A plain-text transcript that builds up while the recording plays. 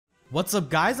What's up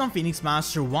guys, I'm Phoenix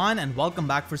Master 1 and welcome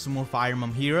back for some more Fire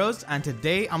Emblem Heroes, and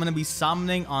today I'm gonna be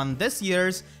summoning on this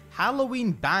year's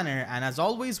Halloween banner, and as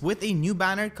always with a new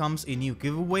banner comes a new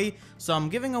giveaway. So I'm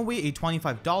giving away a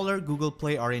 $25 Google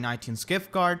Play or an iTunes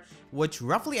gift card, which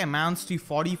roughly amounts to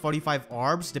 40-45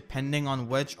 orbs depending on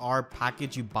which orb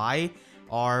package you buy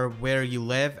or where you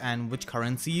live and which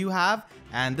currency you have.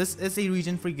 And this is a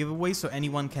region free giveaway, so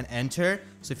anyone can enter.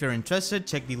 So if you're interested,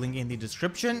 check the link in the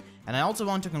description. And I also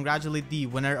want to congratulate the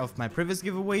winner of my previous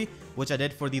giveaway, which I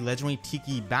did for the legendary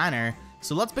Tiki banner.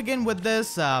 So let's begin with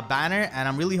this banner, and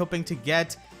I'm really hoping to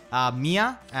get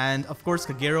Myrrh and of course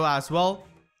Kagero as well.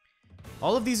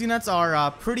 All of these units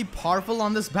are pretty powerful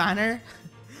on this banner.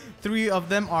 3 of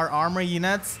them are armor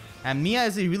units, and Myrrh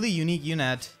is a really unique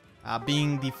unit,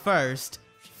 being the first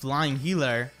flying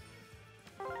healer.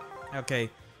 Okay,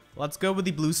 let's go with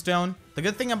the bluestone. The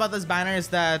good thing about this banner is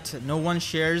that no one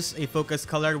shares a focus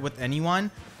color with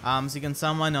anyone, so you can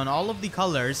summon on all of the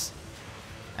colors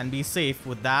and be safe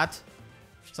with that.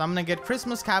 So I'm gonna get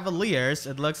Christmas Cavaliers,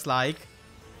 it looks like.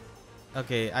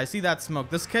 Okay, I see that smoke.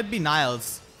 This could be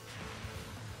Niles.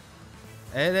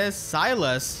 It is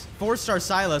Silas, 4-star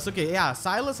Silas. Okay, yeah,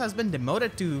 Silas has been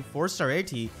demoted to 4-star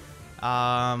 80.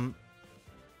 I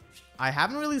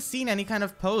haven't really seen any kind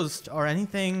of post or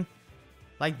anything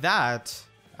like that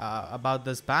about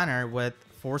this banner with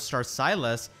 4-star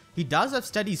Silas. He does have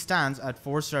steady stance at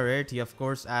 4-star rarity, of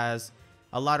course, as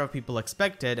a lot of people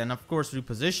expected, and of course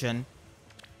reposition.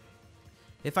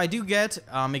 If I do get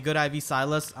a good IV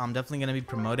Silas, I'm definitely going to be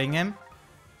promoting him.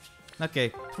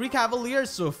 Okay, 3 Cavaliers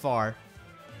so far.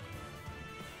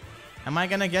 Am I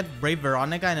going to get Brave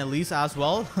Veronica and Elise as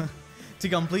well to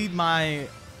complete my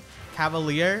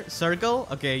Cavalier circle?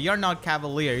 Okay, you're not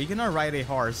Cavalier. You cannot ride a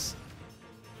horse.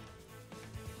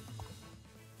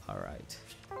 Alright.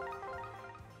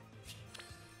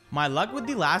 My luck with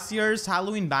the last year's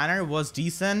Halloween banner was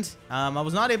decent. I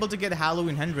was not able to get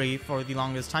Halloween Henry for the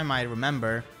longest time I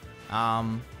remember.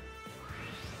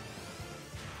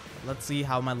 Let's see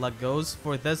how my luck goes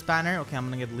for this banner. Okay, I'm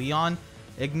gonna get Leon.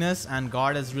 Ignis and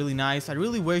Guard is really nice. I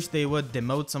really wish they would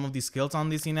demote some of the skills on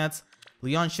these units.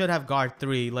 Leon should have Guard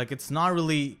 3. Like, it's not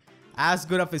really as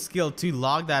good of a skill to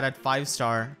log that at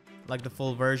 5-star, like the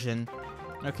full version.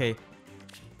 Okay.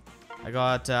 I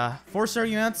got 4-star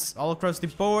units all across the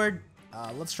board.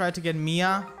 Let's try to get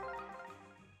Myrrh.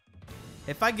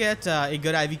 If I get a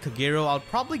good IV Kagero, I'll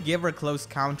probably give her a close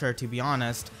counter, to be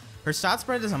honest. Her stat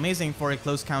spread is amazing for a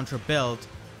close counter build.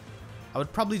 I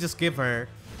would probably just give her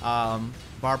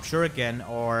Barb Shuriken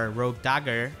or Rogue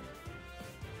Dagger.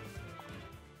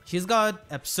 She's got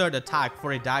absurd attack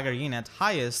for a dagger unit,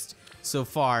 highest so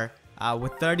far,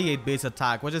 with 38 base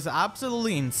attack, which is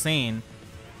absolutely insane.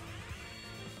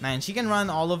 And she can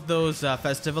run all of those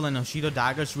Festival and Oshido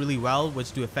daggers really well,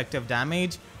 which do effective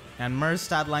damage. And Myrrh's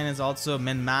stat line is also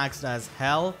min-maxed as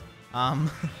hell.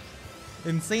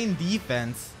 Insane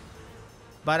defense.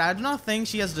 But I do not think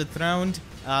she has dethroned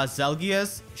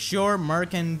Zelgius. Sure, Myrrh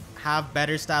can have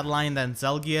better stat line than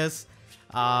Zelgius.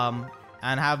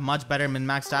 And have much better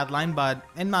min-max stat line, but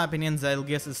in my opinion,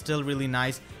 Zelgius is still really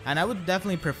nice. And I would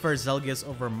definitely prefer Zelgius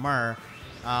over Myrrh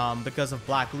because of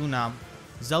Black Luna.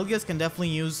 Zelgius can definitely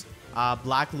use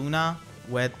Black Luna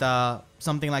with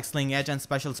something like Sling Edge and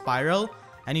Special Spiral,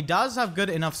 and he does have good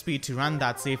enough speed to run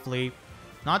that safely.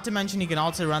 Not to mention he can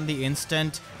also run the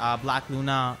instant Black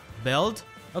Luna build.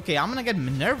 Okay, I'm gonna get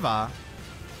Minerva.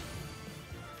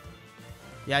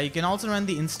 Yeah, you can also run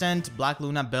the instant Black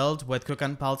Luna build with Quick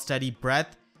and Pulse, Steady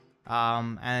Breath,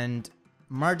 and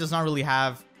Myrrh does not really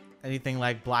have anything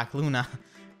like Black Luna.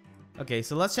 Okay,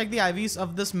 so let's check the IVs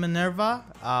of this Minerva.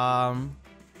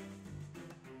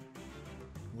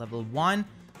 Level 1.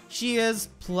 She is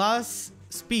plus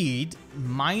speed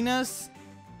minus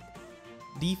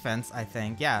defense, I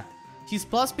think. Yeah, she's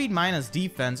plus speed minus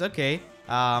defense. Okay,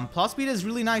 plus speed is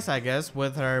really nice, I guess,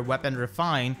 with her weapon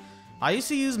Refine. I used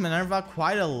to use Minerva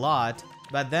quite a lot,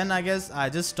 but then I guess I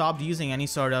just stopped using any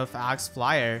sort of Axe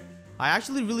Flyer. I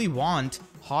actually really want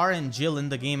Har and Jill in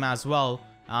the game as well.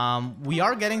 We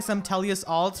are getting some Tellius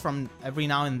alts from every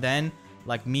now and then,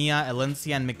 like Mia,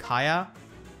 Elincia, and Micaiah.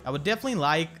 I would definitely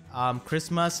like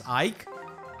Christmas Ike.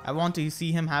 I want to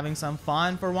see him having some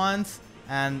fun for once.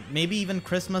 And maybe even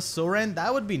Christmas Soren.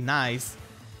 That would be nice.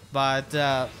 But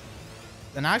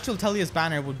an actual Tellius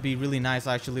banner would be really nice,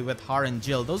 actually, with Har and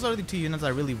Jill. Those are the 2 units I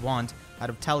really want out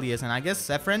of Tellius. And I guess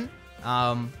Sephron,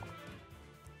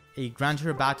 a Grand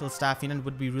Hero Battle Staff unit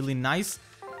would be really nice.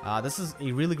 This is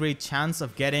a really great chance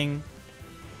of getting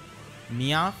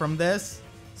Myrrh from this.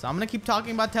 So I'm gonna keep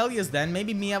talking about Tellius then.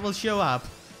 Maybe Myrrh will show up.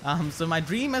 So my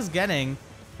dream is getting...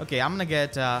 Okay, I'm gonna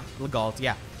get Legault,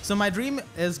 yeah. So my dream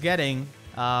is getting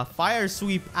Fire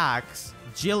Sweep Axe,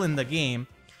 Jill in the game,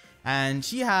 and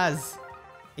she has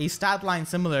a stat line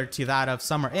similar to that of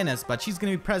Summer Ines, but she's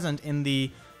going to be present in the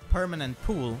permanent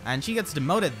pool, and she gets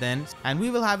demoted then, and we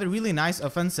will have a really nice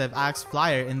offensive Axe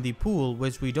Flyer in the pool,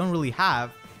 which we don't really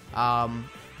have. Fire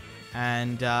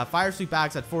Sweep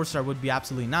Axe at 4-star would be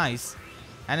absolutely nice.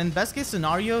 And in best case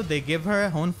scenario, they give her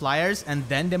Hone Flyers and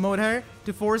then demote her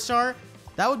to 4-star.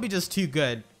 That would be just too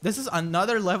good. This is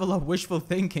another level of wishful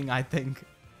thinking, I think.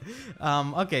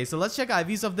 Okay, so let's check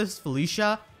IVs of this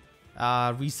Felicia.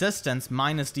 Resistance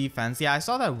minus defense. Yeah, I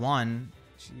saw that one.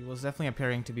 She was definitely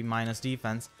appearing to be minus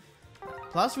defense.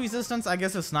 Plus resistance, I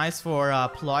guess it's nice for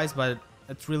Ploys, but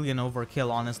it's really an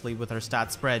overkill, honestly, with her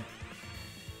stat spread.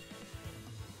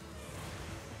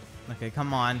 Okay,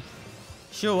 come on.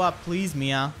 Show up, please,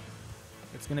 Mia.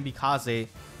 It's gonna be Kaze.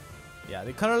 Yeah,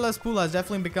 the colorless pool has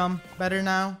definitely become better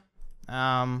now.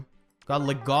 Got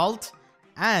Legault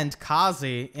and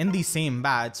Kaze in the same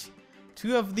batch.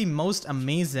 Two of the most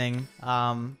amazing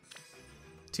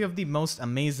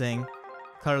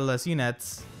colorless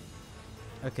units.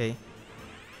 Okay.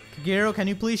 Kagero, can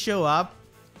you please show up?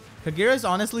 Kagero is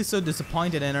honestly so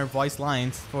disappointed in her voice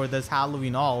lines for this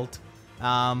Halloween alt.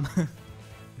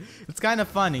 It's kind of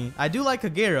funny. I do like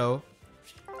Kagero,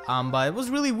 but it was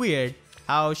really weird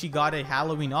how she got a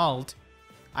Halloween alt.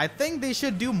 I think they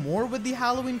should do more with the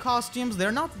Halloween costumes.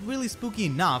 They're not really spooky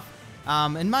enough.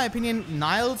 In my opinion,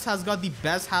 Niles has got the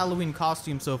best Halloween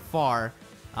costume so far.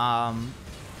 And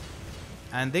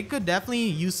they could definitely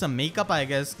use some makeup, I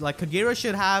guess. Like, Kagero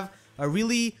should have a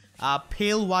really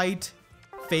pale white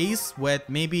face with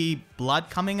maybe blood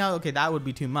coming out. Okay, that would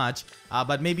be too much.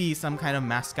 But maybe some kind of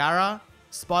mascara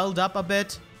spoiled up a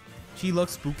bit. She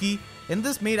looks spooky. In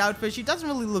this maid outfit, she doesn't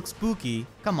really look spooky.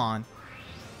 Come on.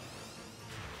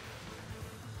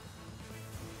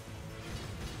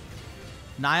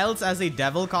 Niles as a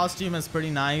devil costume is pretty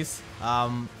nice.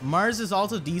 Myrrh is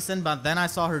also decent, but then I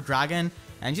saw her dragon,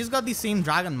 and she's got the same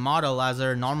dragon model as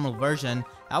her normal version.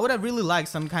 I would have really liked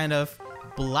some kind of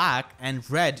black and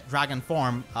red dragon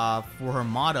form for her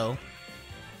model.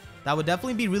 That would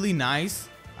definitely be really nice,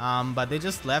 but they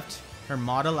just left her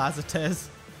model as it is.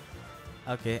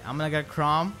 Okay, I'm gonna get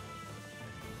Chrom.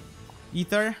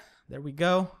 Ether, there we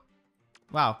go.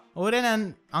 Wow, Odin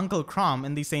and Uncle Chrom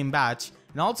in the same batch.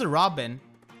 And also Robin.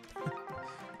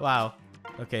 Wow,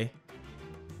 okay.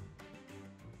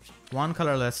 One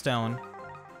colorless stone.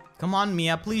 Come on,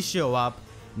 Mia, please show up.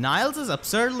 Niles is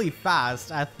absurdly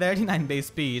fast at 39 base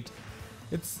speed.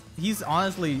 He's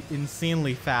honestly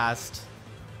insanely fast.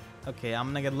 Okay, I'm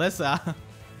gonna get Lissa.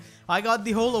 I got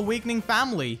the whole Awakening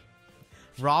family.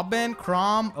 Robin,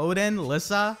 Chrom, Odin,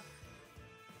 Lissa.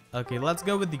 Okay, let's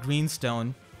go with the green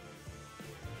stone.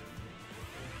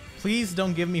 Please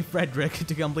don't give me Frederick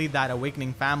to complete that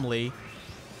Awakening family.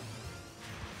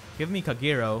 Give me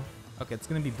Kagero. Okay, it's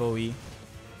gonna be Bowie.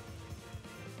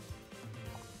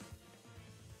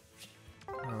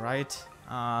 Alright.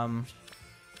 Come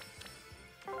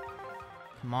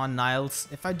on, Niles.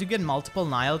 If I do get multiple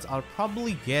Niles, I'll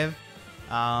probably give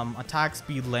attack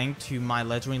speed link to my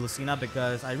Legendary Lucina,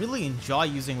 because I really enjoy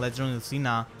using Legendary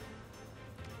Lucina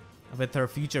with her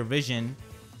future vision.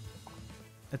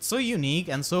 It's so unique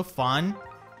and so fun.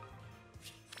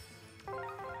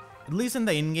 At least in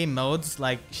the in-game modes,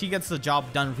 like, she gets the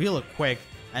job done real quick,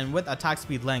 and with attack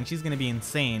speed length, she's gonna be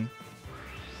insane.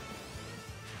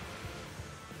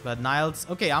 But Niles,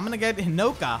 okay, I'm gonna get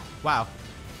Hinoka. Wow.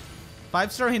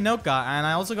 5-star Hinoka, and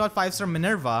I also got 5-star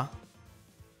Minerva.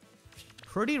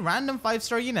 Pretty random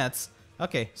 5-star units.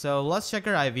 Okay, so let's check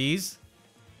her IVs.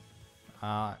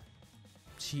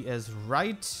 She is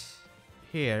right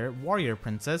here. Warrior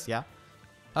Princess, yeah.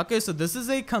 Okay, so this is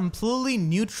a completely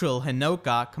neutral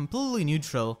Hinoka. Completely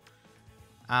neutral.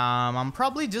 I'm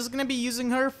probably just gonna be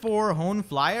using her for Hone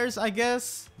Flyers, I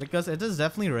guess, because it is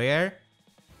definitely rare.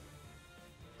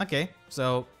 Okay,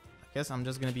 so I guess I'm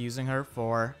just gonna be using her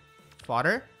for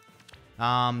fodder.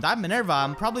 That Minerva,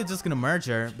 I'm probably just gonna merge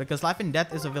her because Life and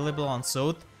Death is available on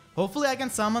Soth. Hopefully I can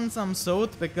summon some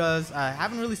Soth, because I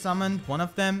haven't really summoned one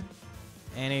of them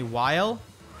in a while.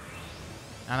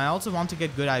 And I also want to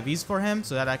get good IVs for him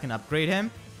so that I can upgrade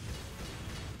him.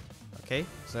 Okay,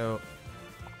 so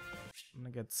I'm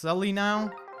gonna get Sully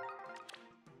now.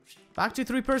 Back to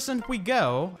 3% we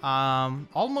go.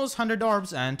 Almost 100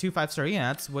 orbs and 2 5-star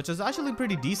units, which is actually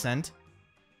pretty decent.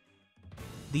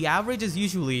 The average is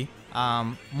usually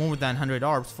more than 100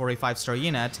 orbs for a 5-star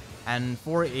unit, and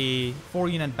for a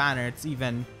 4-unit banner, it's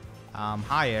even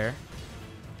higher.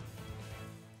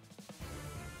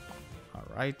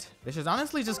 Alright, they should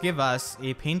honestly just give us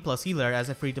a Pain plus Healer as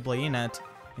a free-to-play unit.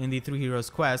 in the 3 Heroes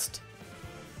quest.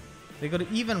 They could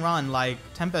even run like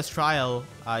Tempest Trial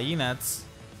units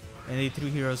in the 3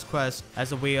 Heroes quest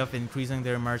as a way of increasing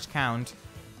their merge count.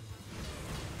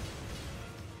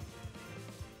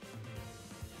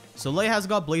 So Lei has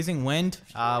got Blazing Wind,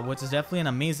 which is definitely an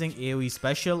amazing AoE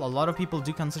special. A lot of people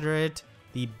do consider it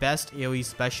the best AoE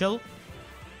special.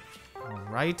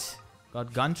 Alright,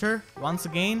 got Gunter once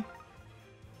again.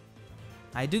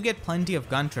 I do get plenty of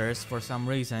Gunters for some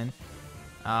reason.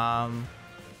 Come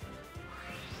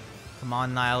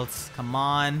on, Niles, come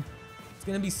on. It's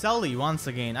gonna be Sully once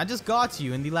again. I just got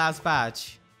you in the last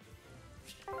batch.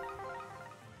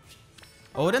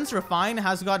 Odin's Refine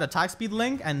has got attack speed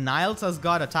link and Niles has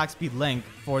got attack speed link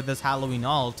for this Halloween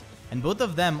alt, and both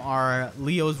of them are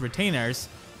Leo's retainers.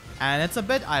 And it's a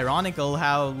bit ironical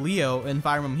how Leo in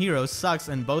Fire Emblem Heroes sucks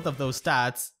in both of those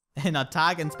stats in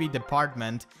attack and speed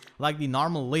department, like the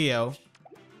normal Leo.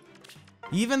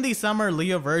 Even the summer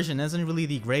Leo version isn't really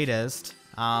the greatest,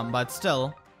 but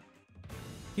still.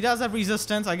 He does have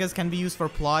resistance, I guess can be used for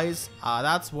ploys.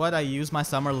 That's what I use my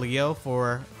summer Leo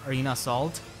for Arena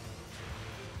Assault.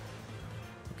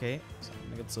 Okay, so I'm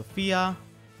gonna get Sophia.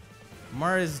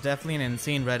 Myrrh is definitely an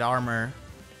insane red armor.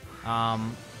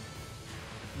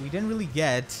 We didn't really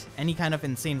get any kind of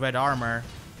insane red armor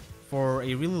for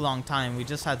a really long time. We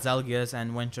just had Zelgius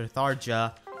and Winter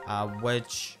Tharja,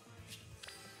 which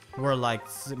were like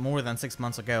more than 6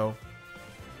 months ago.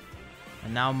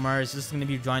 And now Myrrh is just going to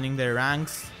be joining their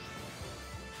ranks.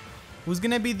 Who's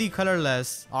going to be the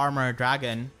colorless armor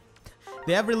dragon?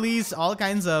 They have released all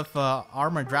kinds of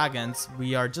armor dragons.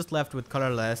 We are just left with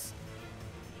colorless.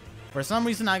 For some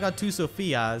reason I got 2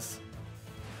 Sophias.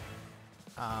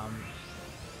 Come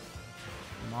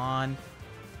on.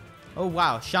 Oh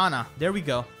wow, Shana. There we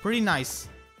go. Pretty nice.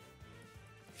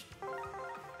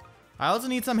 I also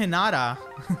need some Hinata.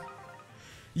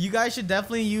 You guys should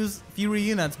definitely use Fury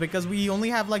units because we only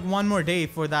have like one more day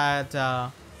for that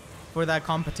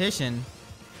competition,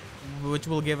 which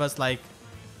will give us like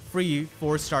free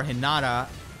 4-star Hinata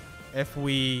if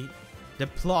we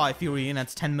deploy Fury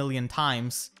units 10 million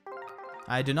times.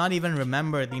 I do not even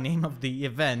remember the name of the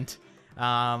event.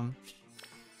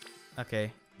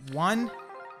 Okay, 1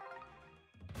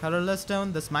 colorless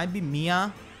stone. This might be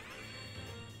Mia.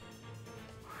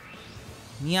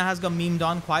 Mia has got memed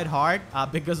on quite hard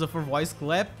because of her voice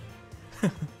clip.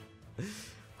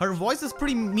 Her voice is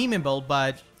pretty memeable,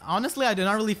 but honestly I do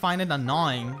not really find it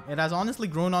annoying. It has honestly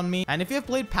grown on me. And if you have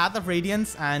played Path of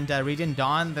Radiance and Radiant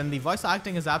Dawn, then the voice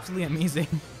acting is absolutely amazing.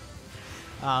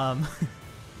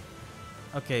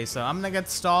 Okay, so I'm gonna get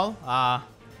Stall.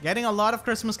 Getting a lot of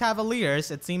Christmas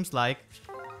Cavaliers, it seems like.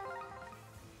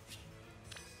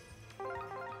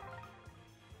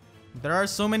 There are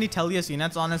so many Tellius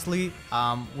units, honestly,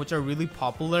 which are really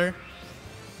popular.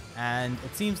 And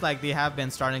it seems like they have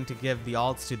been starting to give the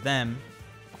alts to them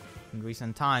in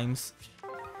recent times.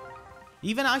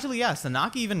 Even actually, yeah,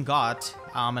 Sanaki even got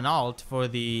an alt for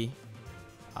the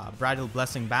Bridal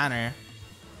Blessing banner.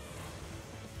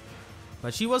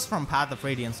 But she was from Path of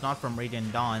Radiance, not from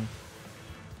Radiant Dawn.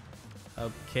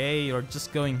 Okay, you're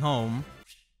just going home.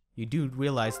 You do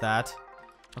realize that.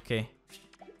 Okay.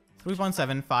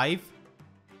 3.75.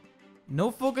 No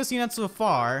focus units so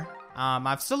far.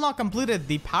 I've still not completed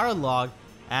the Paralog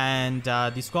and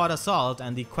the Squad Assault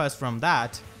and the quest from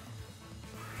that.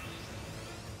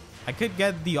 I could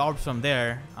get the Orbs from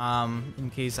there in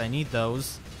case I need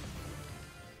those.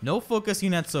 No focus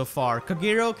units so far.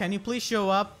 Kagero, can you please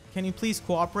show up? Can you please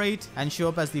cooperate and show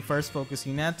up as the first focus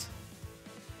unit?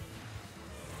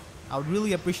 I would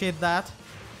really appreciate that.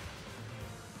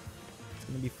 It's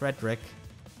gonna be Frederick.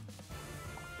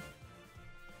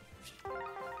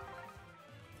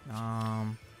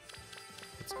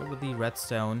 Let's go with the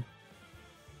redstone.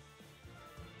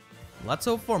 Let's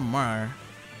hope for Myrrh.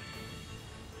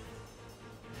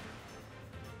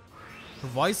 Her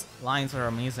voice lines are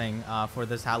amazing for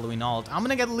this Halloween alt. I'm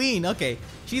gonna get Lean. Okay,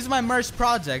 she's my merch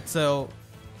project, so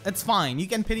it's fine. You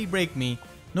can pity break me.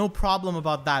 No problem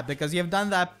about that because you have done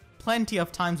that plenty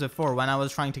of times before when I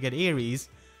was trying to get Ares.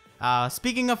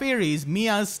 Speaking of Ares,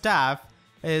 Mia's staff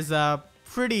is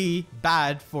pretty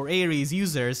bad for Ares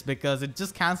users because it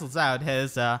just cancels out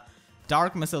his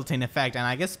Dark Mistletoe effect and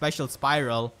I guess Special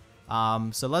Spiral.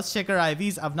 So let's check our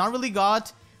IVs. I've not really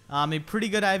got a pretty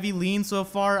good IV lean so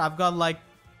far. I've got like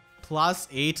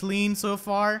 +8 lean so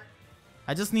far.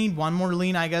 I just need one more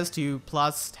lean, I guess, to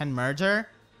 +10 merger.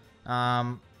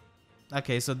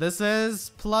 Okay, so this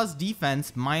is plus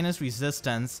defense minus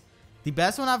resistance. The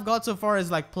best one I've got so far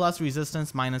is like plus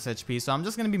resistance minus HP. So I'm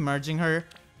just gonna be merging her.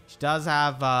 She does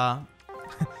have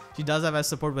she does have a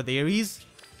support with Ares.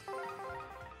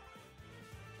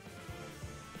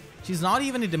 She's not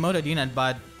even a demoted unit,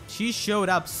 but she showed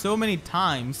up so many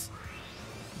times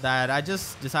that I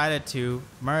just decided to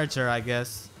merge her, I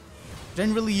guess.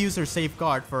 Didn't really use her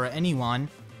safeguard for anyone.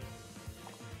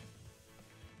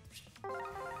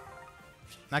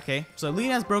 Okay, so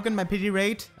Lena has broken my pity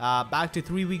rate. Back to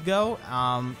 3 we go.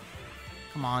 Come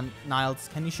on, Niles,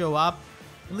 can you show up?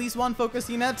 At least one focus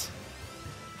unit.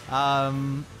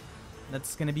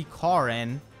 That's gonna be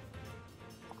Corin.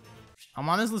 I'm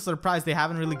honestly surprised they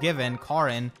haven't really given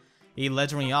Corin a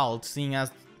legendary ult, seeing as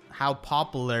how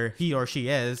popular he or she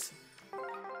is.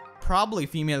 Probably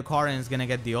female Corin is gonna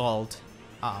get the ult.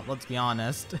 Let's be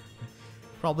honest.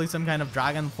 Probably some kind of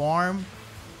dragon form.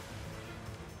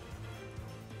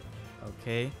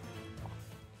 Okay.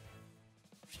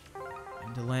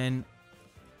 Dylan.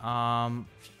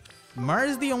 Myrrh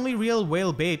is the only real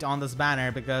whale bait on this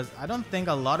banner because I don't think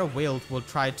a lot of whales will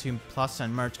try to plus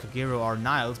and merge Kagero or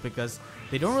Niles because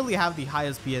they don't really have the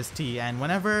highest BST, and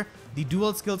whenever the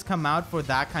dual skills come out for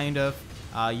that kind of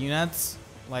units,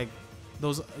 like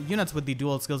those units with the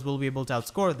dual skills will be able to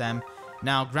outscore them.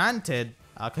 Now granted,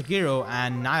 Kagero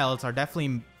and Niles are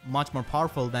definitely much more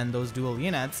powerful than those dual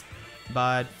units,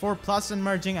 but for plus and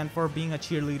merging and for being a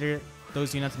cheerleader,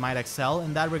 those units might excel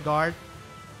in that regard.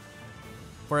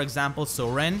 For example,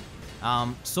 Soren.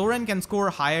 Soren can score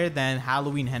higher than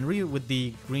Halloween Henry with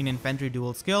the green infantry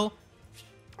dual skill.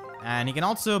 And he can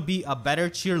also be a better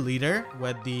cheerleader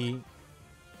with the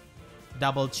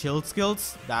double chill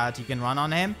skills that you can run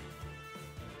on him.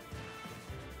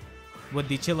 With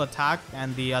the chill attack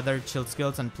and the other chill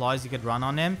skills and ploys you could run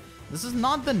on him. This is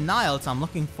not the Niles I'm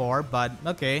looking for, but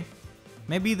okay.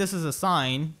 Maybe this is a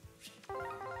sign.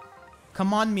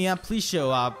 Come on, Mia, please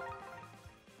show up.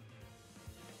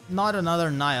 Not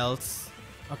another Niles.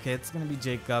 Okay, it's gonna be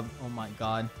Jacob. Oh my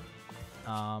god.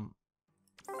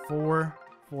 4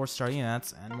 4-star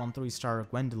units and 1 3-star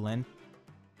Gwendolyn.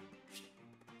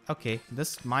 Okay,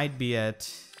 this might be it.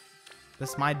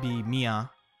 This might be Mia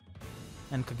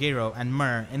and Kagero and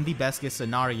Myrrh in the best case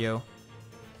scenario.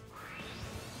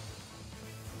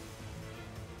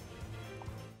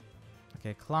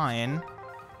 Okay, Klein.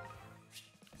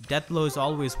 Deathblow is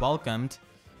always welcomed.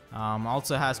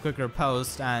 Also has quicker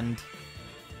post and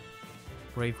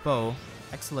brave bow.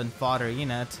 Excellent fodder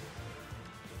unit.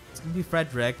 It's gonna be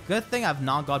Frederick. Good thing I've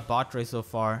not got Botre so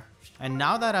far. And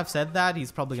now that I've said that,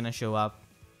 he's probably gonna show up.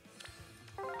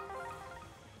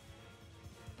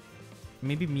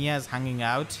 Maybe Mia's hanging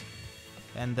out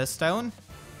in this stone.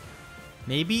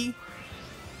 Maybe.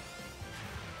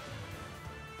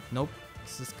 Nope.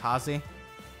 This is Kaze.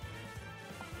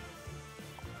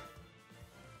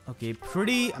 Okay,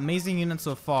 pretty amazing units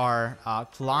so far.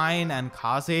 Klein and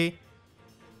Kaze.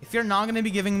 If you're not going to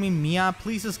be giving me Mia,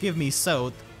 please just give me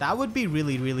Soth. That would be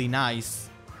really, really nice.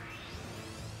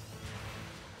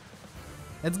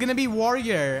 It's going to be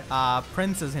Warrior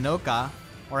Princess Hinoka.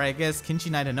 Or I guess Kinchi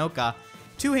Knight Hinoka.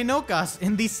 2 Hinokas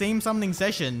in the same summoning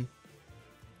session.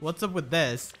 What's up with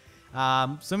this?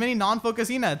 So many non-focus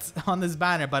units on this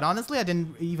banner. But honestly, I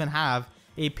didn't even have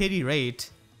a pity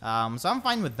rate. So I'm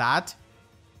fine with that.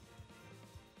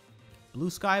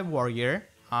 Blue Sky Warrior.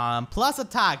 Plus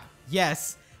attack.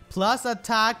 Yes. Plus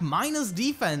attack. Minus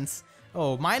defense.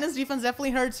 Oh, minus defense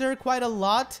definitely hurts her quite a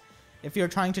lot if you're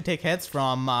trying to take hits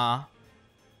from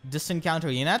distant counter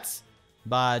units.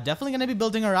 But definitely going to be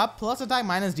building her up. Plus attack,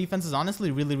 minus defense is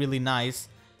honestly really, really nice.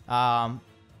 Yeah,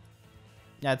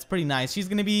 it's pretty nice. She's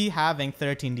going to be having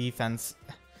 13 defense.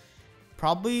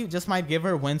 Probably just might give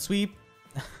her wind sweep.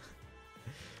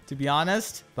 To be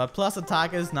honest. But plus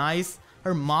attack is nice.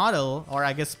 Her model, or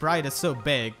I guess sprite, is so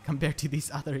big compared to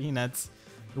these other units.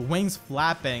 The wings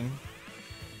flapping.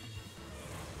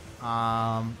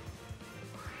 Myrrh,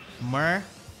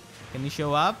 can you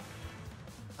show up?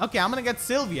 Okay, I'm gonna get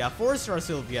Sylvia, 4-star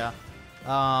Sylvia.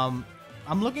 I'm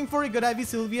looking for a good IV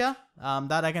Sylvia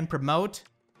that I can promote.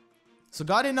 So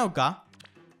got Inoka.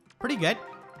 Pretty good.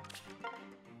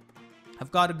 I've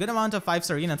got a good amount of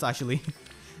 5-star units actually.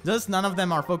 Just none of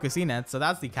them are focus units, so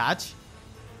that's the catch.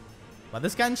 But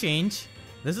this can change.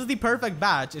 This is the perfect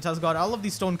batch. It has got all of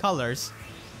these stone colors.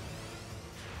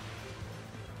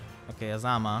 Okay,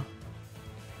 Azama.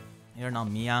 You're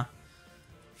not Mia.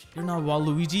 You're not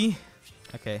Waluigi.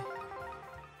 Okay.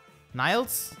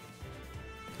 Niles?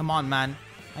 Come on, man.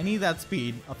 I need that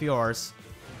speed of yours.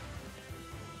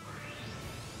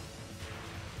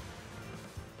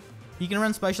 He can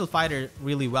run Special Fighter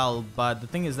really well, but the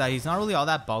thing is that he's not really all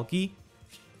that bulky.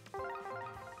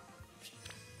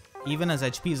 Even his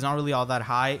HP is not really all that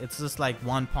high. It's just like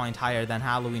 1 point higher than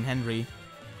Halloween Henry,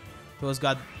 who has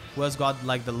got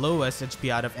like the lowest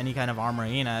HP out of any kind of armor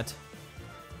unit.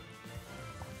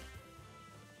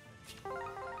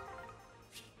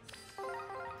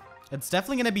 it's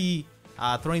definitely gonna be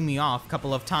throwing me off a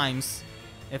couple of times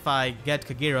if I get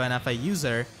Kagero and if I use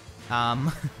her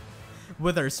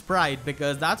with her sprite,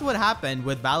 because that's what happened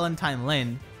with Valentine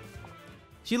Lynn.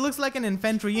 She looks like an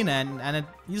infantry unit, and it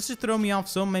used to throw me off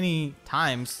so many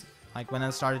times, like when I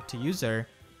started to use her.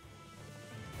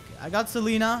 I got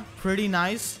Selena, pretty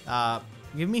nice.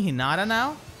 Give me Hinata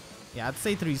now. Yeah, I'd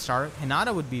say 3-star.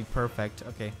 Hinata would be perfect.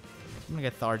 Okay, I'm gonna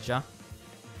get Tharja.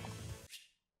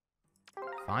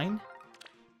 Fine.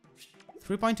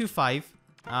 3.25.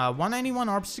 191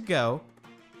 orbs to go.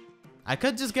 I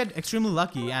could just get extremely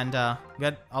lucky and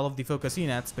get all of the focus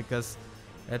units because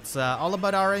it's all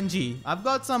about RNG. I've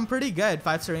got some pretty good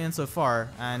 5-star units so far,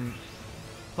 and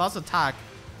plus attack,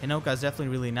 Hinoka is definitely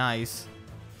really nice.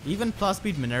 Even plus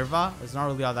speed Minerva is not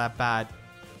really all that bad.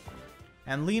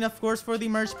 And Lean, of course, for the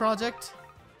merge project.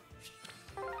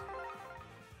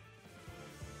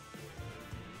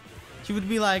 She would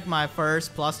be like my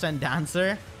first plus 10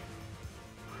 dancer.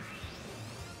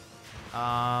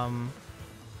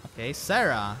 Okay,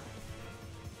 Sarah.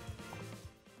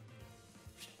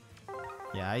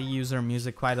 Yeah, I use her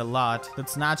music quite a lot.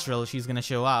 That's natural, she's gonna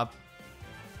show up.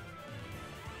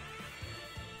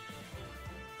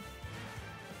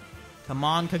 Come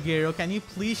on, Kagero, can you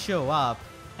please show up?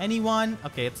 Anyone?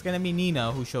 Okay, it's gonna be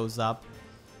Nino who shows up.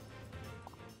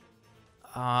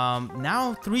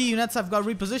 Now 3 units have got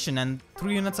reposition and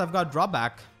 3 units have got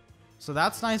drawback. So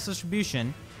that's nice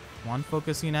distribution. 1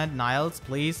 focus unit, Niles,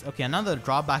 please. Okay, another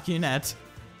drawback unit.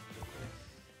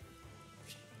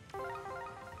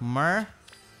 Myrrh.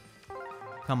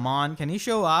 Come on, can you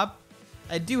show up?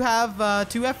 I do have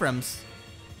 2 Ephraims.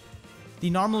 The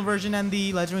normal version and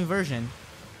the legendary version.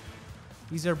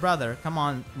 He's your brother. Come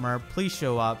on, Myrrh, please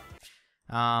show up.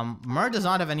 Myrrh does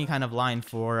not have any kind of line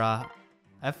for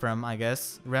Ephraim, I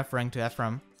guess. Referring to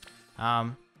Ephraim.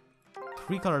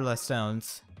 3 colorless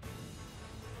stones.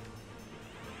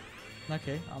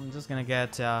 Okay, I'm just gonna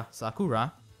get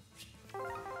Sakura.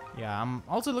 Yeah, I'm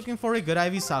also looking for a good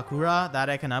IV Sakura that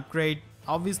I can upgrade.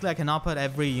 Obviously, I cannot put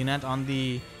every unit on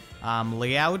the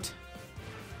layout.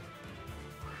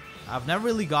 I've never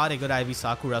really got a good IV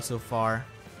Sakura so far.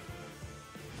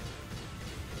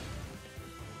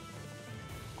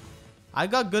 I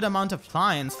got good amount of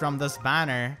clients from this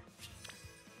banner.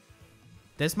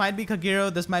 This might be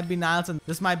Kagero, this might be Niles, and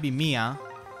this might be Mia.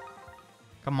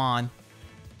 Come on.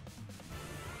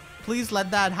 Please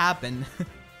let that happen.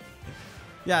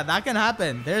 Yeah, that can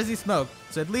happen. There's the smoke.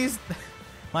 So at least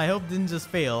my hope didn't just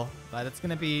fail. But it's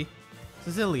gonna be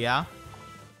Cecilia.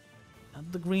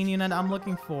 The green unit I'm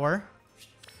looking for.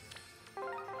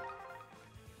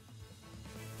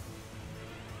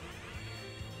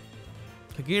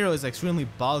 Kagero is extremely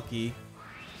bulky.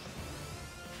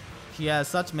 She has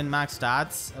such min-max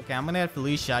stats. Okay, I'm gonna get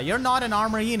Felicia. You're not an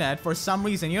armor unit for some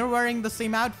reason. You're wearing the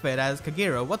same outfit as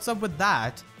Kagero. What's up with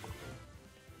that?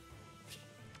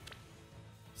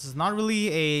 This is not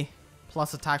really a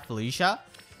plus attack Felicia.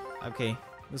 Okay,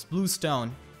 this blue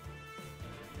stone.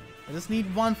 I just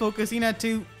need 1 focus unit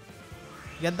to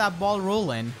get that ball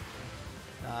rolling.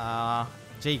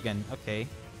 Jagan, okay.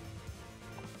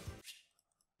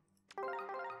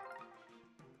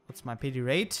 What's my pity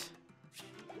rate?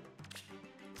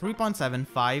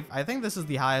 3.75. I think this is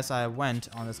the highest I went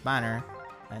on this banner.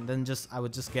 And then I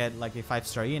would just get like a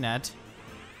 5-star unit.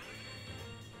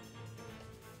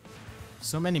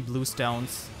 So many blue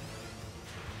stones.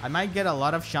 I might get a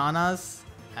lot of Shanas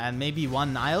and maybe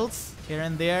 1 Niles here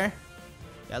and there.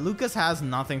 Yeah, Lucas has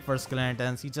nothing for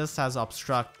Skeletons. He just has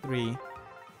Obstruct 3.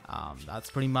 That's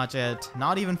pretty much it.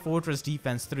 Not even Fortress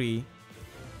Defense 3.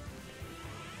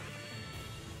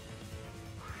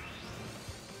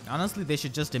 Honestly, they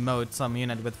should just demote some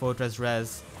unit with Fortress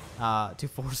Res to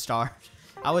 4-star.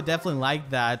 I would definitely like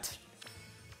that.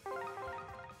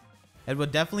 It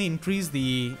would definitely increase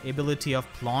the ability of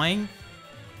plowing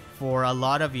for a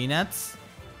lot of units.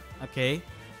 Okay,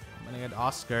 I'm gonna get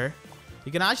Oscar.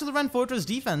 You can actually run Fortress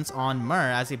Defense on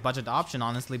Myrrh as a budget option,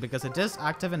 honestly, because it is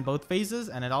active in both phases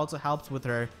and it also helps with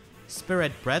her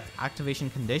Spirit Breath activation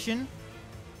condition,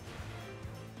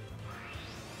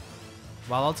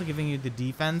 while also giving you the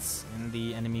defense in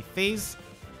the enemy phase.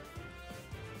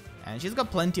 And she's got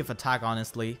plenty of attack,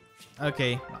 honestly.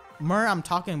 Okay, Myrrh, I'm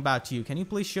talking about you. Can you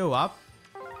please show up?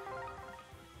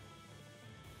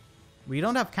 We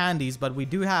don't have candies, but we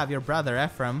do have your brother,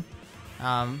 Ephraim.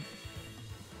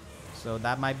 So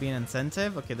that might be an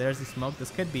incentive. Okay, there's the smoke.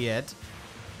 This could be it.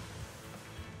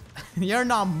 You're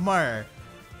not Myrrh.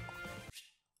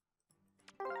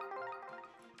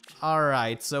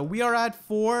 Alright, so we are at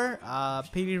 4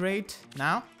 pity rate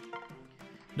now.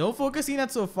 No focus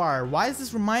unit so far. Why is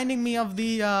this reminding me of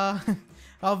the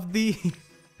of the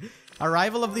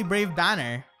arrival of the Brave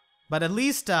banner. But at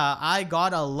least I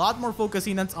got a lot more focus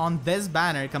units on this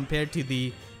banner compared to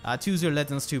the Choose Your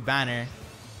Legends 2 banner.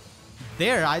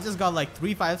 There, I just got like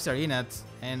 3 5-star units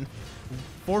and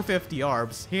 450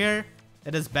 orbs. Here,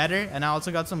 it is better, and I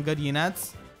also got some good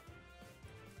units.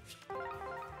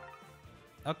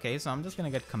 Okay, so I'm just gonna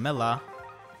get Camilla.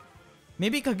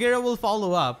 Maybe Kagero will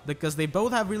follow up because they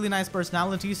both have really nice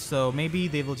personalities, so maybe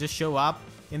they will just show up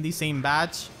in the same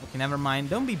batch. Okay, never mind.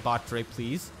 Don't be bot Ray,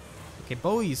 please. Okay,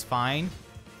 Bowie's fine.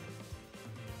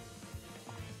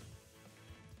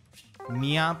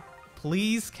 Mia,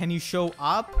 please, can you show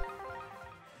up?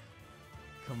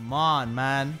 Come on,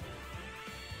 man.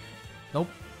 Nope.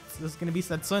 This is gonna be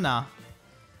Setsuna.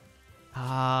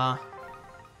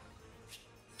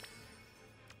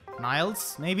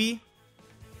 Niles, maybe?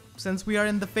 Since we are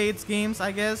in the Fates games,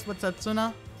 I guess, with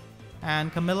Setsuna.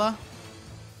 And Camilla.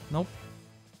 Nope.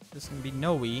 This is gonna be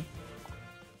Noe.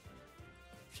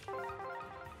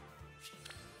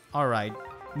 Alright.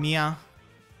 Mia.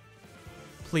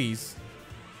 Please.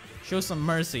 Show some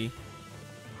mercy.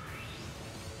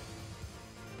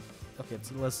 Okay,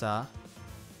 it's Alyssa.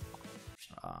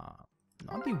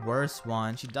 Not the worst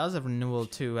one. She does have renewal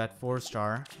too at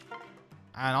 4-star.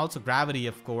 And also gravity,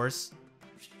 of course.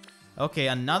 Okay,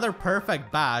 another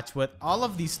perfect batch with all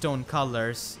of these stone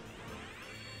colors.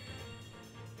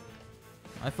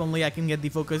 If only I can get the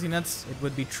focus units, it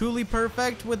would be truly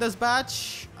perfect with this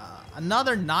batch.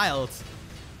 Another Niles.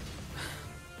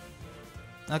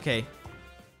 Okay.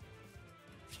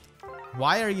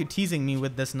 Why are you teasing me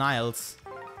with this Niles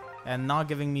and not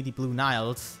giving me the blue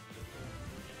Niles?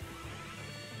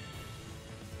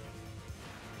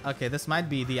 Okay, this might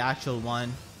be the actual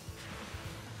one.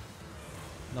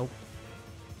 Nope.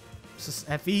 This is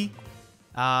Effie.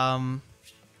 Kagero,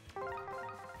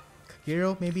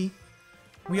 maybe?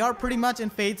 We are pretty much in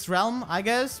Fate's realm, I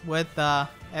guess, with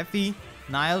Effie,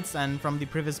 Niles, and from the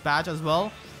previous batch as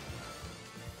well.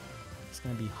 It's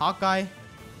gonna be Hawkeye.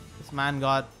 This man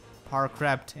got power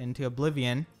crept into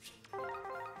oblivion.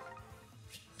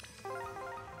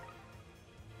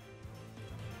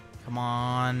 Come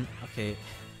on. Okay.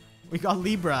 We got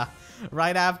Libra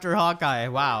right after Hawkeye.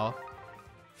 Wow.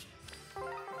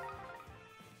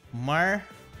 Myrrh.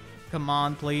 Come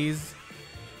on, please.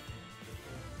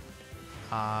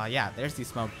 Yeah, there's the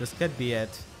smoke. This could be it.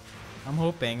 I'm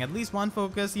hoping. At least one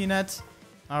focus unit.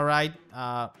 Alright.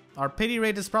 Our pity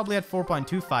rate is probably at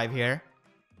 4.25 here.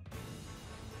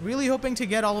 Really hoping to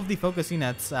get all of the focus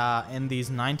units in these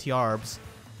 90 orbs.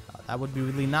 That would be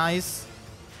really nice.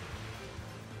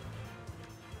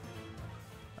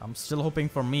 I'm still hoping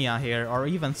for Mia here, or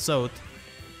even Soth.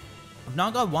 I've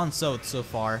not got one Soth so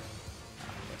far.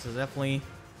 This is definitely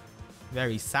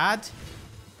very sad.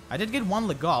 I did get one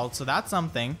Legault, so that's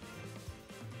something.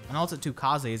 And also 2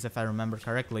 Kazes, if I remember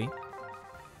correctly.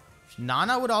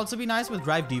 Nana would also be nice with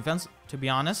drive defense, to be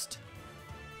honest.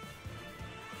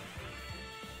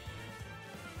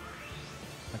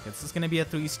 Okay, this is gonna be a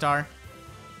 3-star.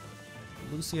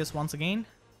 Lucius once again.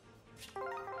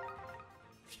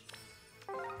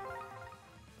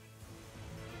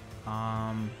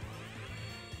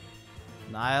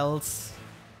 Niles.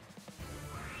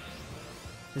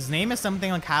 His name is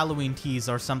something like Halloween Tease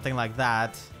or something like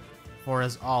that for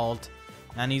his alt.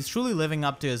 And he's truly living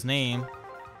up to his name.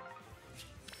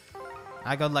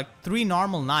 I got like 3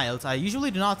 normal Niles. I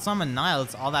usually do not summon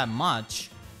Niles all that much.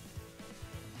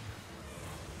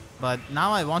 But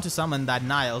now I want to summon that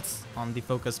Niles on the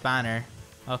focus banner.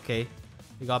 Okay,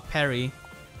 we got Perry.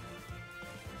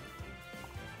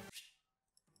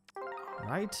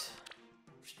 Right.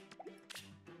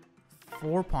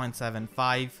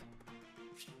 4.75.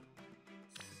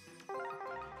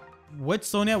 Which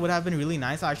Sonia would have been really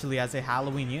nice actually as a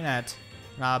Halloween unit.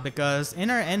 Because in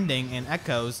her ending in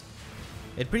Echoes,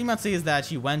 it pretty much says that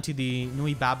she went to the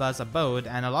Nui Baba's abode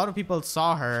and a lot of people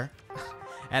saw her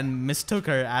and mistook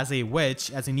her as a witch,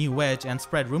 as a new witch, and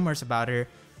spread rumors about her.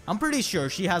 I'm pretty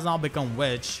sure she has not become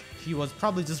witch. She was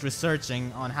probably just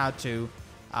researching on how to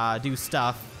do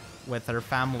stuff with her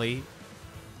family.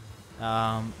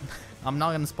 I'm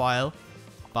not gonna spoil,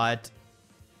 but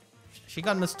she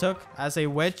got mistook as a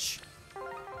witch.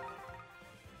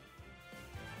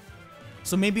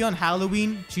 So maybe on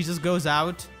Halloween, she just goes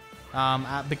out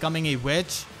becoming a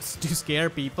witch to scare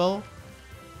people.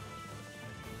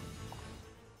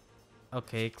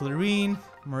 Okay, Clarine,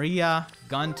 Maria,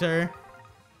 Gunter,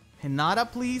 Hinata,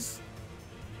 please.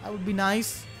 That would be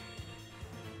nice.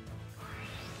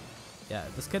 Yeah,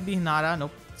 this could be Hinata.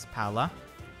 Nope, it's Paula.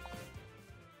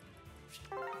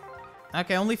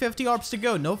 Okay, only 50 orbs to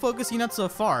go. No focus units so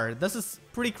far. This is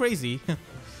pretty crazy.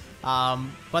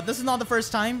 But this is not the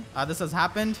first time this has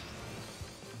happened.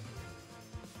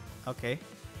 Okay.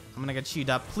 I'm gonna get Sheed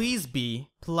up. Please be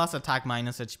plus attack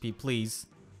minus HP, please.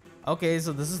 Okay,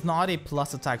 so this is not a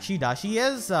plus attack Sheeda. She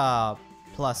is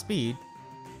plus speed,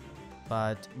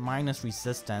 but minus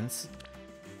resistance.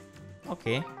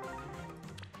 Okay.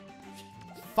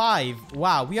 5.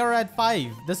 Wow, we are at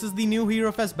 5. This is the new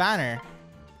Hero Fest banner.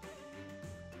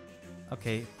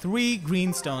 Okay, 3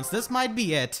 green stones. This might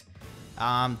be it.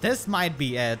 This might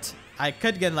be it. I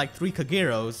could get like 3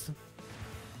 Kageros,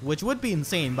 which would be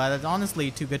insane, but it's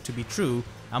honestly too good to be true.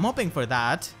 I'm hoping for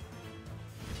that.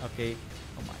 Okay.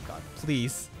 Oh my god,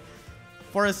 please.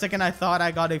 For a second, I thought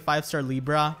I got a 5-star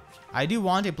Libra. I do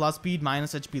want a plus speed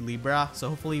minus HP Libra, so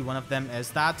hopefully one of them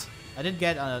is that. I did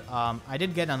get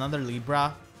another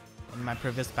Libra in my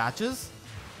previous batches.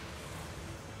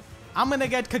 I'm gonna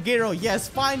get Kagero. Yes,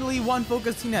 finally one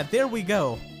focus net. There we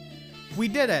go. We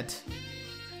did it.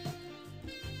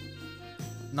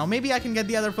 Now maybe I can get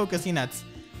the other focus nets.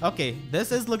 Okay,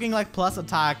 this is looking like plus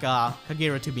attack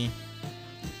Kagero to me.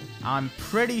 I'm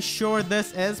pretty sure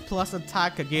this is plus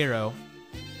attack Kagero.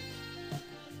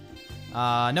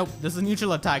 Nope, this is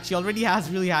neutral attack. She already has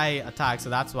really high attack, so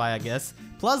that's why I guess.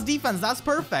 Plus defense, that's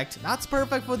perfect. That's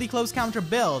perfect for the close counter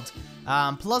build.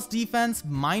 Plus defense,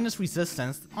 minus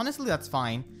resistance. Honestly, that's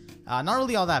fine. Not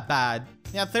really all that bad.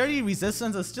 Yeah, 30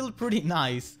 resistance is still pretty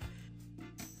nice.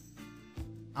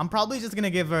 I'm probably just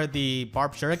gonna give her the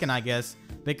Barb Shuriken, I guess,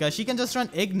 because she can just run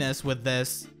Ignis with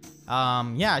this.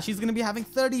 Yeah, she's gonna be having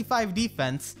 35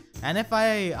 defense. And if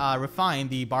I refine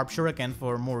the Barb Shuriken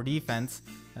for more defense,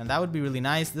 then that would be really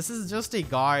nice. This is just a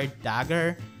guard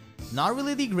dagger. Not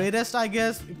really the greatest, I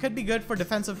guess. It could be good for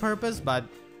defensive purpose, but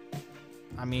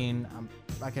I mean,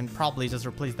 I can probably just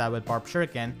replace that with Barb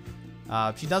Shuriken.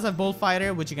 She does have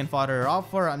Bullfighter, which you can fodder her off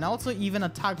for, and also even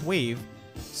attack wave.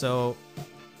 So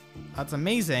that's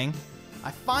amazing.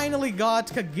 I finally got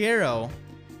Kagero.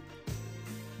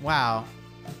 Wow.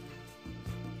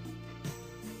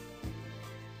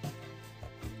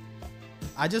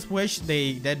 I just wish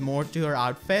they did more to her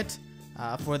outfit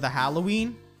for the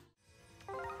Halloween.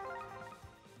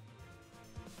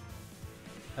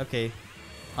 Okay.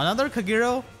 Another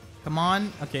Kagero? Come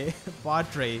on. Okay.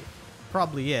 Padre.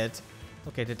 Probably it.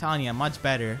 Okay, Titania. Much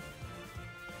better.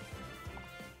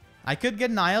 I could get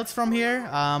Niles from here.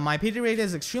 My pity rate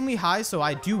is extremely high, so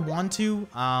I do want to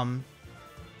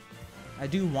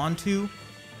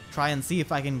try and see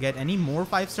if I can get any more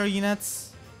 5-star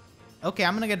units. Okay,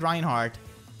 I'm gonna get Reinhardt.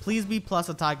 Please be plus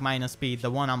attack minus speed, the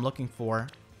one I'm looking for.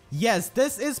 Yes,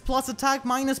 this is plus attack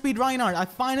minus speed Reinhardt. I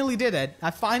finally did it.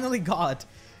 I finally got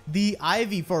the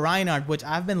Ivy for Reinhardt, which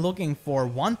I've been looking for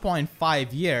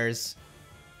 1.5 years.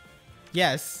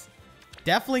 Yes,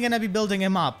 definitely gonna be building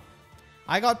him up.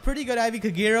 I got pretty good Ivy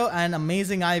Kagero and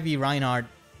amazing Ivy Reinhardt.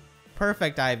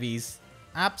 Perfect Ivies.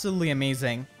 Absolutely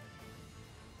amazing.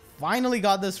 Finally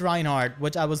got this Reinhardt,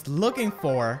 which I was looking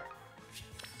for.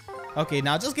 Okay,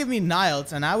 now just give me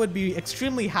Niles and I would be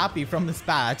extremely happy from this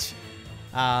patch.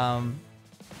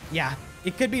 Yeah,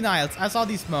 it could be Niles. I saw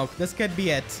the smoke. This could be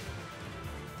it.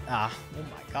 Oh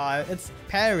my god, it's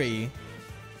Perry.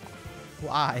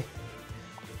 Why?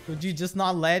 Could you just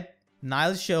not let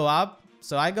Niles show up?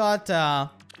 So I got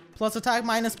plus attack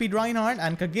minus speed Reinhardt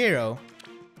and Kagero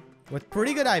with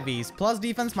pretty good IVs. Plus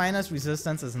defense minus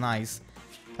resistance is nice.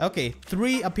 Okay,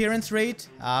 3 appearance rate.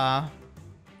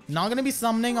 Not gonna be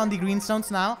summoning on the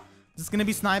greenstones now. Just gonna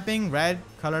be sniping red,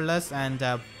 colorless, and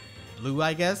blue,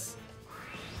 I guess.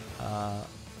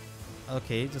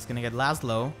 Okay, just gonna get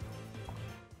Laszlo.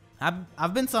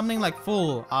 I've been summoning like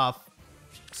full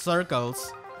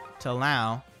circles till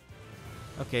now.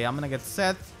 Okay, I'm gonna get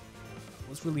Seth.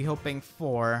 Was really hoping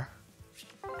for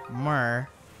Myrrh.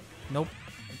 Nope,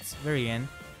 it's Varian.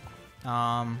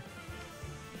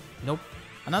 Nope,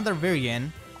 another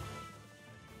Varian.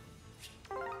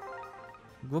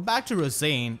 Go back to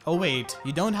Rosane. Oh wait,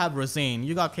 you don't have Rosane.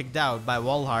 You got kicked out by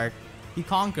Walhart. He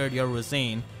conquered your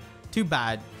Rosane. Too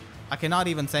bad. I cannot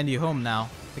even send you home now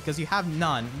because you have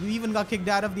none. You even got kicked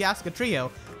out of the Asuka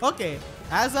trio. Okay,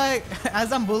 as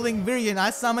I'm bullying Varian,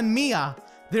 I summon Mia.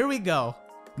 There we go.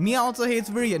 Mia also hates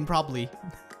Varian, probably.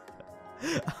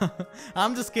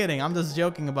 I'm just kidding. I'm just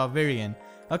joking about Varian.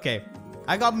 Okay,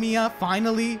 I got Mia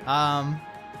finally.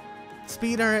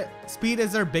 Speed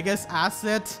is her biggest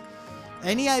asset.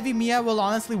 Any IV Mia will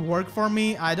honestly work for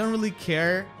me. I don't really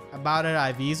care about her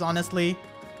IVs, honestly.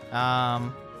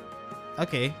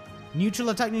 Okay. Neutral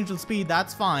attack, neutral speed,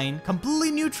 that's fine.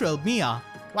 Completely neutral, Mia.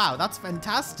 Wow, that's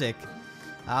fantastic.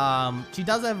 She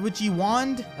does have Witchy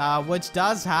Wand, which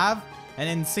does have an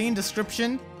insane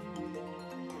description.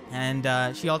 And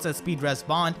she also has Speed Rest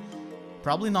Bond.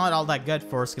 Probably not all that good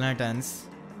for skeletons.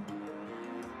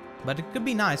 But it could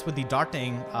be nice with the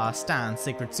darting stance,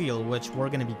 Sacred Seal, which we're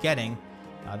going to be getting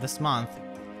this month.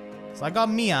 So I got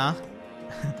Mia.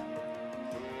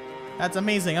 That's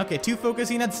amazing. Okay, 2 focus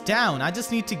units down. I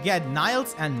just need to get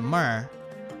Niles and Myrrh.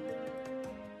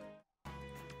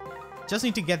 Just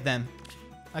need to get them.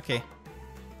 Okay,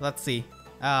 let's see.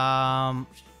 Oh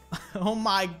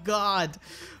my god.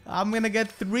 I'm gonna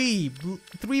get 3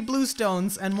 blue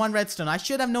stones and 1 red stone. I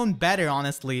should have known better,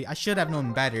 honestly. I should have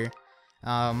known better.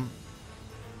 I'm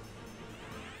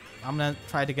gonna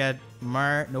try to get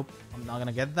Myrrh. Nope, I'm not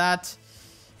gonna get that.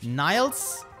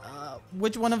 Niles?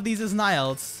 Which one of these is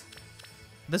Niles?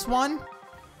 This one?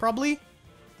 Probably?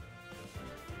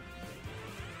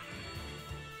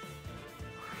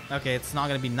 Okay, it's not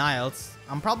gonna be Niles.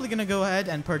 I'm probably gonna go ahead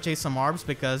and purchase some orbs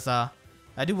because I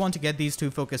do want to get these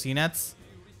 2 focus units.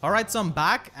 Alright, so I'm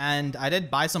back and I did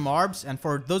buy some orbs, and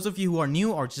for those of you who are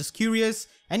new or just curious,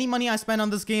 any money I spend on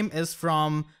this game is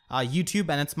from YouTube,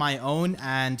 and it's my own,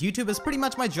 and YouTube is pretty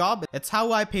much my job. It's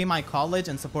how I pay my college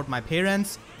and support my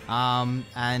parents,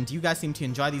 and you guys seem to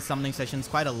enjoy these summoning sessions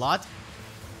quite a lot.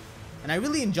 And I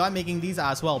really enjoy making these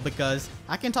as well because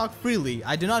I can talk freely.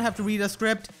 I do not have to read a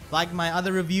script like my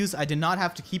other reviews. I do not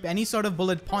have to keep any sort of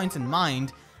bullet points in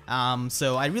mind.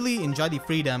 So I really enjoy the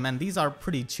freedom, and these are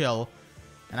pretty chill.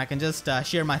 And I can just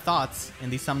share my thoughts in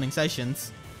these summoning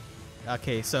sessions.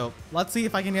 Okay, so let's see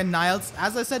if I can get Niles.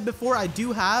 As I said before, I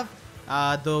do have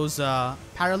those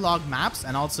paralog maps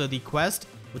and also the quest,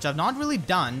 which I've not really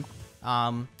done.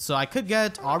 So I could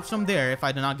get orbs from there if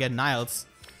I do not get Niles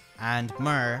and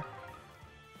Myrrh.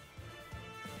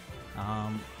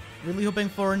 Really hoping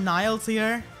for Niles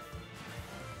here.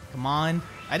 Come on.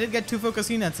 I did get 2 focus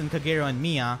units in Kagero and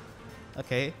Mia.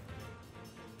 Okay.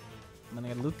 I'm gonna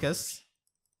get Lucas.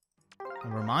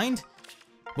 Never mind.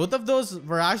 Both of those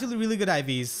were actually really good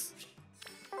IVs.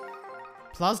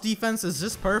 Plus defense is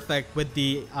just perfect with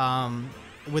the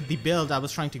build I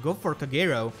was trying to go for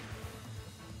Kagero.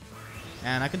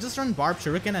 And I could just run Barb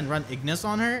Shuriken and run Ignis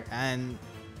on her, and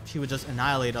she would just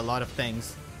annihilate a lot of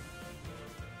things.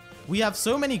 We have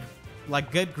so many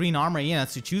like good green armor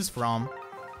units to choose from.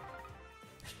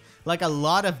 Like a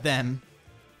lot of them.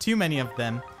 Too many of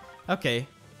them. Okay.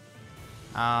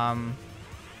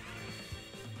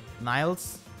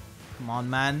 Niles. Come on,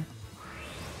 man.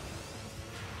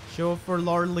 Show up for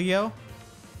Lord Leo.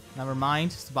 Never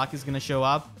mind. Tsubaki's gonna show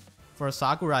up for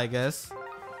Sakura, I guess.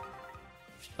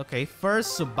 Okay,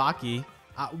 first Tsubaki.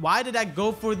 Why did I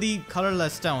go for the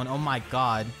colorless stone? Oh my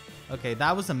god. Okay,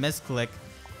 that was a misclick.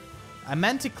 I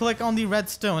meant to click on the red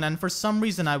stone, and for some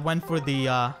reason I went for the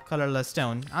colorless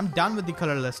stone. I'm done with the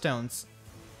colorless stones.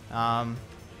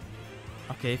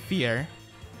 Okay, Fear.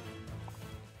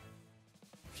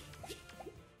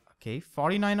 Okay,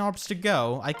 49 orbs to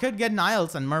go. I could get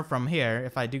Niles and Myrrh from here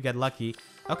if I do get lucky.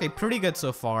 Okay, pretty good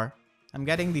so far. I'm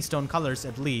getting the stone colors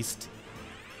at least.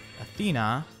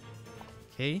 Athena.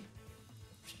 Okay.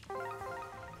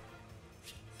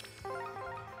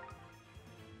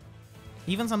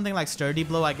 Even something like Sturdy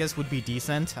Blow, I guess, would be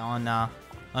decent on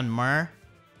Myrrh.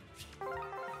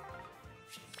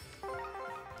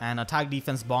 And Attack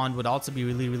Defense Bond would also be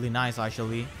really, really nice,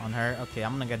 actually, on her. Okay,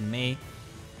 I'm gonna get May.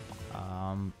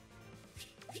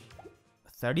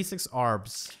 36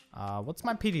 orbs. What's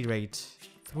my pity rate?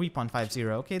 3.50.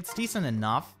 Okay, it's decent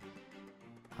enough.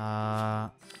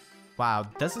 Wow,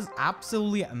 this is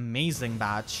absolutely amazing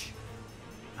batch.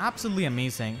 Absolutely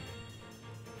amazing.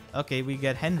 Okay, we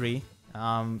get Henry.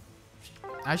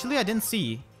 Actually, I didn't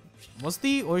see. Was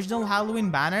the original Halloween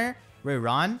banner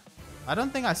rerun? I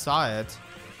don't think I saw it.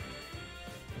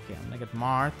 Okay, I'm gonna get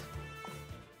Myrrh.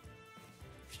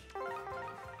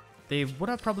 They would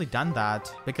have probably done that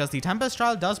because the Tempest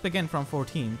trial does begin from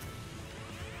 14th.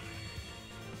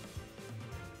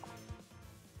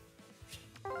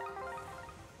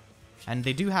 And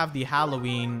they do have the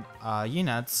Halloween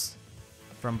units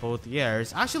from both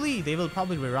years. Actually, they will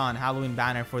probably rerun Halloween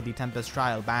banner for the Tempest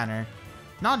trial banner.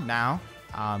 Not now.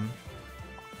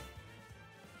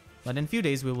 But in a few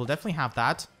days, we will definitely have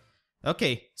that.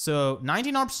 Okay, so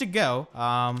 19 orbs to go.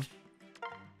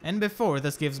 And before,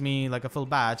 this gives me like a full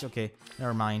batch. Okay,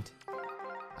 never mind.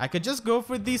 I could just go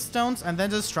for these stones and then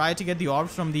just try to get the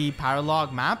orbs from the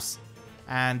paralog maps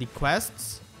and the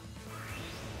quests.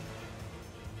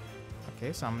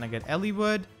 Okay, so I'm gonna get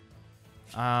Elliewood.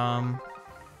 Come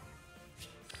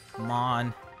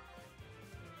on.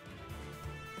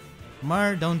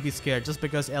 Myrrh, don't be scared. Just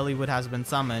because Elliewood has been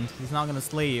summoned, he's not gonna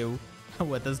slay you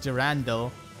with his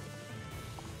Durandal.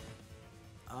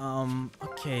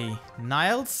 Okay.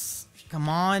 Niles, come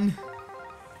on.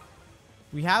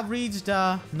 We have reached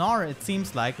Nor, it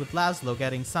seems like, with Laszlo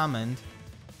getting summoned.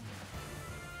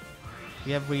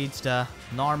 We have reached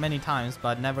Nor many times,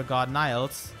 but never got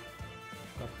Niles.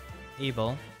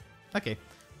 Abel. Okay,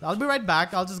 I'll be right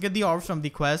back. I'll just get the orbs from the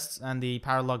quests and the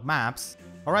paralog maps.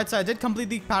 Alright, so I did complete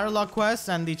the paralog quests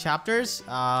and the chapters.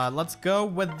 Let's go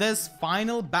with this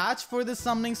final batch for this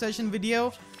summoning session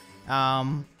video.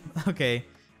 Okay,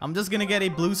 I'm just gonna get a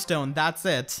blue stone, that's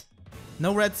it.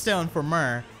 No red stone for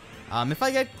Myrrh. If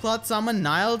I get Cloth Summon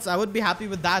Niles, I would be happy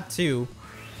with that too.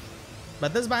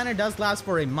 But this banner does last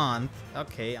for a month.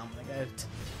 Okay, I'm gonna get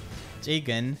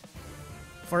Jagan.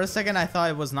 For a second, I thought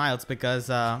it was Niles because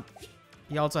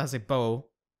he also has a bow.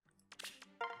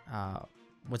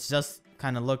 Which just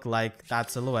kind of look like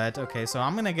that silhouette. Okay, so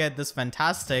I'm gonna get this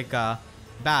fantastic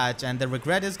badge, and the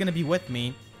regret is gonna be with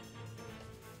me.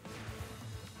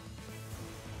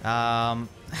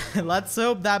 Let's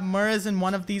hope that Myrrh is in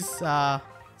one of these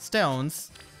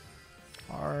stones.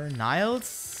 Or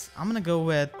Niles? I'm gonna go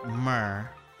with Myrrh.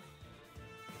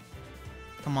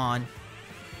 Come on.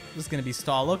 This is gonna be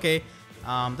stall. Okay.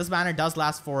 This banner does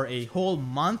last for a whole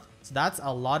month. So that's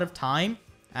a lot of time.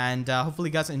 And hopefully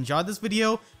you guys enjoyed this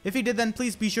video. If you did, then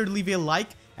please be sure to leave a like.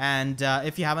 And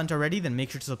if you haven't already, then make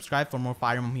sure to subscribe for more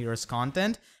Fire Emblem Heroes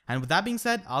content. And with that being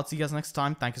said, I'll see you guys next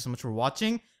time. Thank you so much for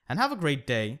watching. And have a great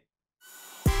day.